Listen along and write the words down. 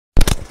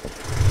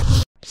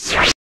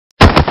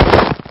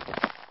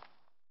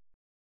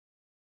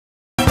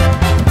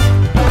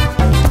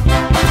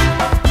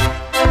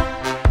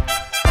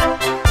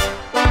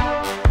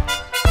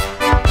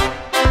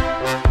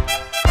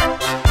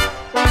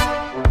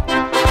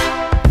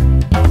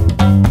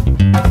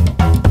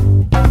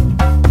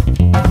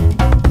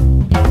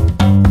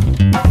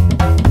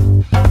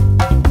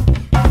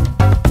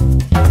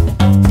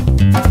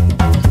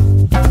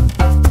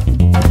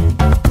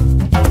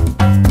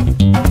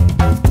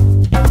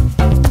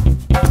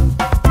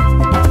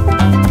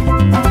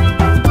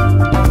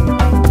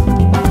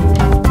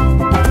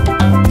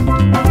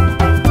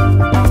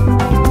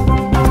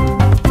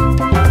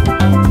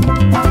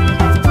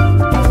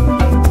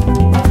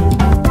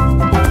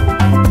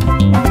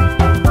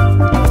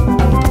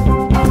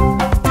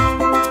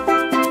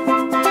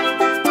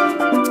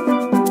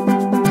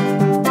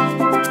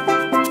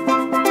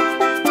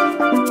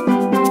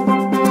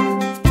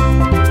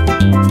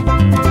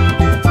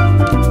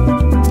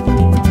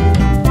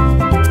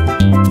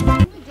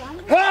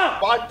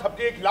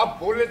के खिलाफ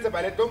बोलने से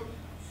पहले तुम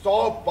 100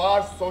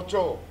 बार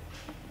सोचो,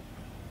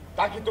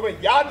 ताकि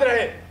तुम्हें याद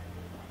रहे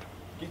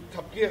कि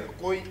थपकी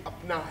का कोई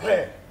अपना है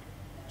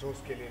जो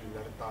उसके लिए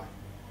लड़ता है,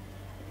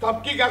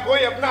 थपकी का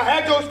कोई अपना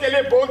है जो उसके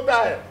लिए बोलता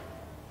है,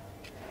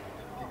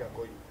 थपकी का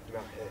कोई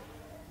अपना है।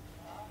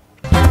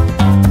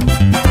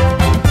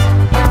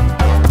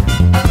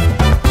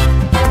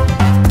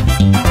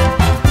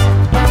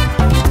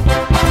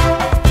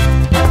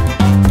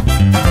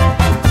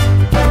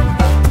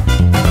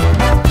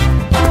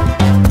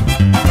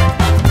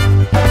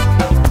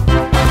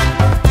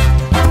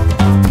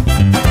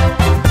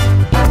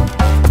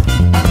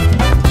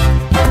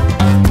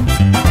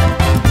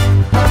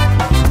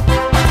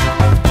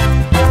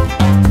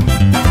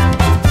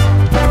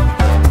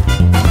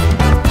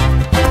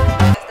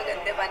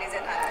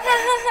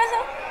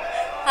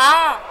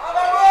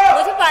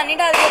 पानी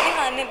डाल दिया थी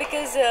खाने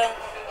बिकॉज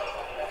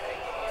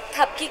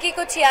थपकी की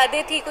कुछ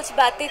यादें थी, कुछ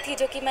बातें थी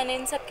जो कि मैंने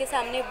इन सब के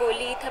सामने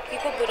बोली। थपकी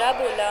को बुरा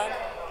बोला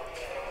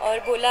और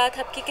बोला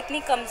थपकी कितनी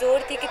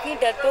कमज़ोर थी, कितनी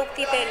डरपोक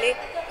थी पहले,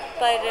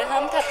 पर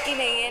हम थपकी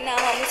नहीं है ना,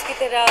 हम उसकी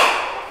तरह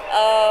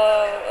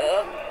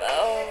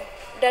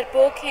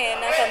डरपोक हैं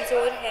ना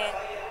कमज़ोर हैं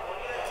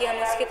कि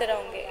हम उसकी तरह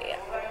होंगे।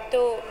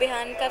 तो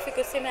बिहान काफ़ी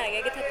गुस्से में आ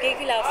गया कि थपकी के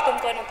खिलाफ तुम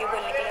कौन होती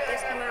बोलने के लिए, तो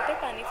उसने मेरे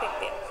ऊपर पानी फेंक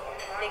दिया।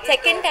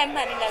 सेकेंड टाइम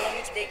पानी डाला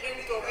मुझे। लेकिन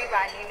तो भी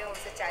वानी ने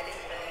उसे चैलेंज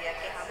कर दिया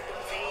कि हम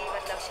तुमसे ही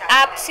मतलब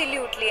शादी।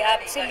 Absolutely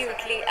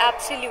absolutely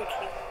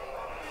absolutely.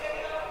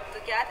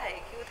 तो क्या था,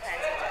 क्यों था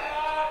ऐसा?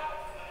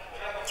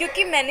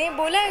 क्योंकि मैंने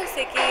बोला है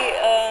उसे कि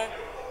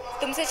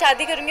तुमसे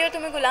शादी करूँगी और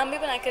तुम्हें गुलाम भी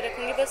बना के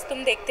रखूँगी, बस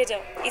तुम देखते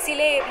जाओ,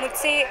 इसीलिए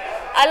मुझसे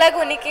अलग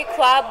होने के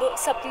ख्वाब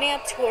सपने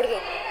अब छोड़ दो।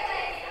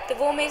 तो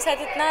वो मेरे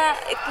साथ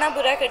इतना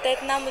बुरा करता है,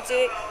 इतना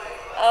मुझे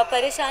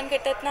परेशान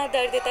करता है, इतना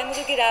दर्द देता है,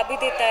 मुझे गिरा भी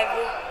देता है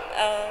वो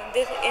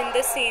इन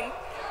दिस सीन।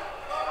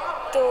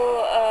 तो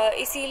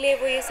इसीलिए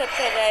वो ये सब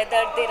कर रहा है,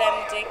 दर्द दे रहा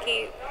है मुझे कि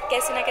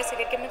कैसे ना कैसे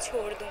करके मैं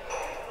छोड़ दूँ।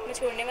 मैं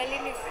छोड़ने वाली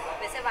नहीं हूँ।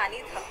 वैसे वानी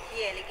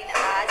थपकी है, लेकिन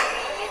आज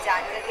भी ये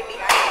जानकर के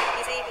बिहार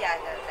थपकी से ही प्यार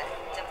करता है,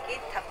 जबकि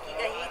थपकी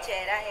का ही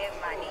चेहरा है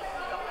वानी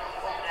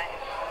कोबरा है।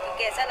 तो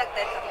कैसा लगता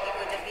है थपकी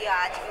को जब भी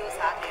आज भी वो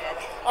साथ दे रहा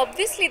है?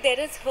 Obviously there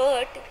is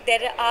hurt,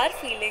 there are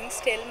feelings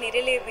still.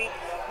 मेरे लिए भी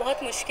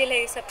बहुत मुश्किल है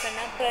ये सब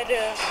करना, पर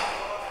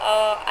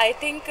आई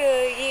थिंक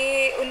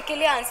ये उनके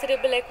लिए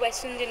आंसरेबल है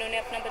क्वेश्चन, जिन्होंने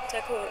अपना बच्चा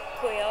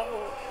खोया हो।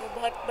 वो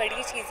बहुत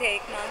बड़ी चीज़ है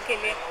एक माँ के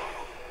लिए।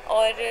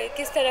 और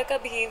किस तरह का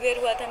बिहेवियर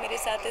हुआ था मेरे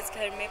साथ इस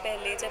घर में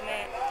पहले, जब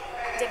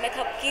मैं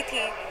थपकी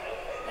थी,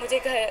 मुझे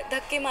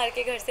धक्के मार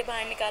के घर से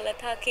बाहर निकाला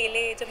था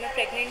अकेले, जब मैं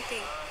प्रेग्नेंट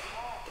थी।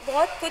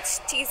 बहुत कुछ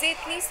चीज़ें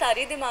इतनी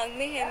सारी दिमाग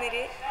में है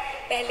मेरे,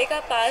 पहले का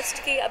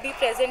पास्ट की अभी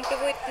प्रेजेंट पे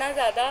वो इतना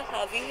ज़्यादा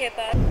हावी है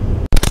पास्ट।